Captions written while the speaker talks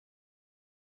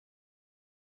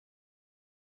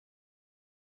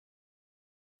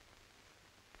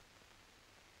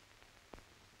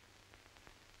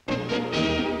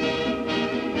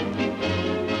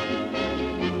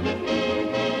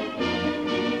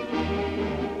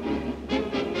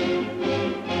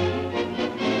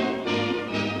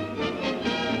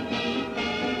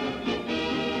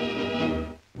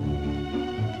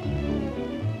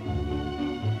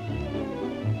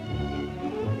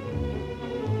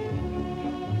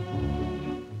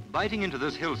Biting into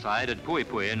this hillside at Pui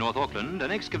Pui in North Auckland, an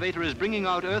excavator is bringing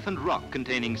out earth and rock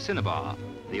containing cinnabar,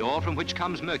 the ore from which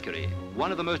comes mercury,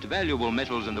 one of the most valuable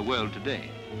metals in the world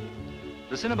today.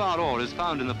 The cinnabar ore is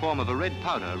found in the form of a red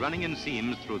powder running in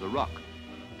seams through the rock.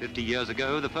 50 years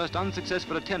ago, the first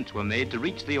unsuccessful attempts were made to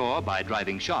reach the ore by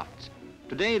driving shafts.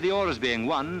 Today, the ore is being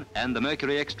won and the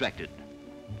mercury extracted.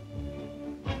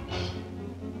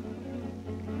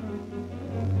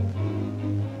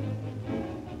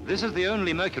 This is the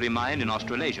only mercury mine in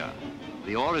Australasia.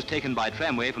 The ore is taken by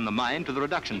tramway from the mine to the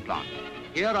reduction plant.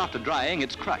 Here, after drying,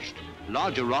 it's crushed,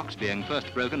 larger rocks being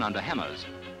first broken under hammers.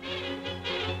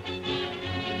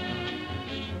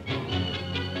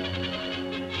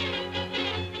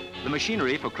 The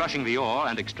machinery for crushing the ore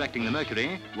and extracting the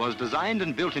mercury was designed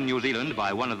and built in New Zealand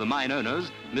by one of the mine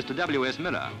owners, Mr. W.S.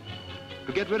 Miller.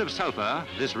 To get rid of sulfur,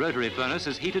 this rotary furnace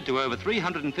is heated to over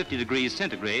 350 degrees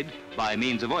centigrade by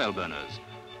means of oil burners.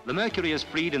 The mercury is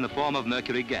freed in the form of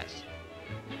mercury gas.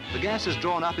 The gas is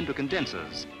drawn up into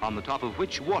condensers, on the top of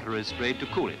which water is sprayed to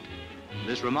cool it.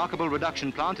 This remarkable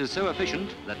reduction plant is so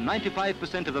efficient that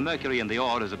 95% of the mercury in the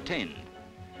ore is obtained.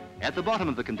 At the bottom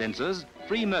of the condensers,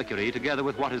 free mercury, together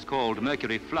with what is called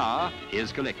mercury flour,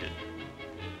 is collected.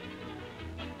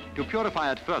 To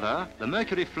purify it further, the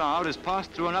mercury flour is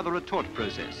passed through another retort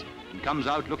process and comes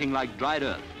out looking like dried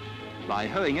earth. By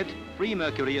hoeing it, free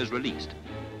mercury is released.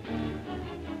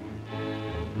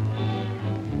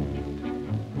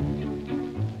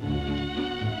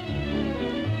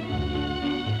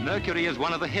 Mercury is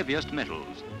one of the heaviest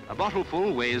metals. A bottle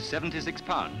full weighs 76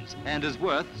 pounds and is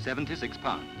worth 76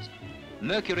 pounds.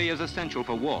 Mercury is essential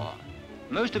for war.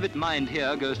 Most of it mined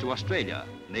here goes to Australia,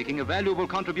 making a valuable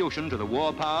contribution to the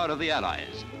war power of the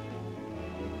Allies.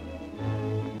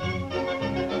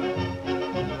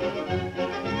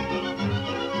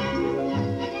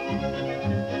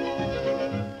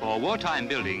 For wartime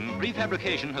building,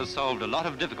 prefabrication has solved a lot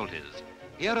of difficulties.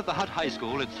 Here at the Hut High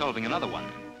School, it's solving another one.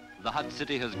 The Hut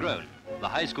City has grown, the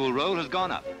high school roll has gone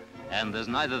up, and there's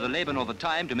neither the labor nor the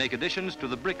time to make additions to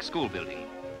the brick school building.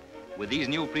 With these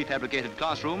new prefabricated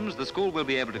classrooms, the school will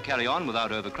be able to carry on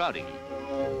without overcrowding.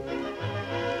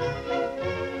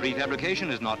 Prefabrication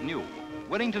is not new.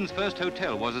 Wellington's first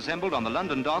hotel was assembled on the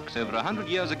London docks over 100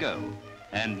 years ago,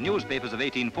 and newspapers of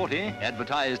 1840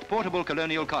 advertised portable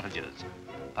colonial cottages.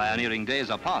 Pioneering days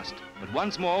are past, but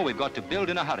once more we've got to build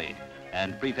in a hurry,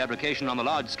 and prefabrication on the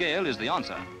large scale is the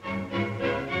answer.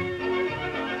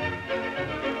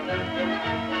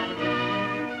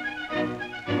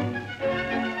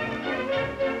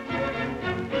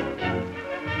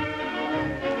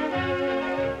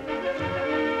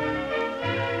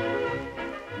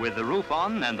 With the roof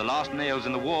on and the last nails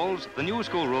in the walls, the new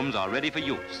schoolrooms are ready for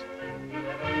use.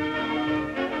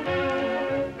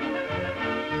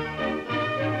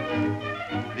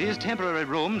 These temporary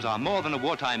rooms are more than a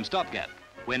wartime stopgap.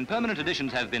 When permanent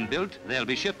additions have been built, they'll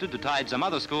be shifted to tide some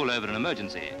other school over an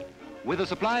emergency. With a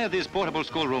supply of these portable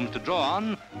schoolrooms to draw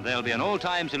on, there'll be an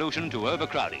all-time solution to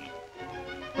overcrowding.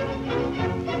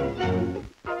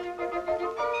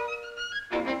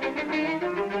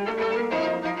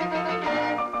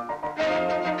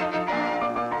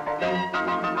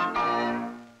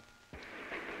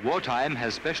 Wartime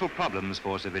has special problems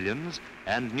for civilians,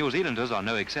 and New Zealanders are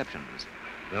no exceptions.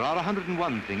 There are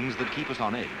 101 things that keep us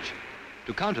on edge.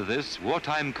 To counter this,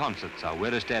 wartime concerts are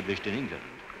well established in England.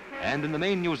 And in the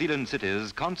main New Zealand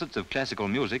cities, concerts of classical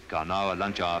music are now a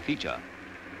lunch-hour feature.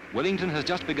 Wellington has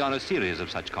just begun a series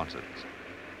of such concerts.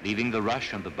 Leaving the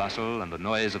rush and the bustle and the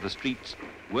noise of the streets,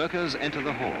 workers enter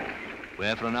the hall,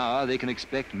 where for an hour they can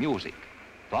expect music,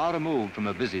 far removed from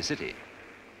a busy city.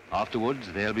 Afterwards,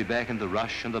 they'll be back in the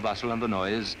rush and the bustle and the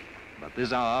noise, but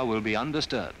this hour will be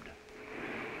undisturbed.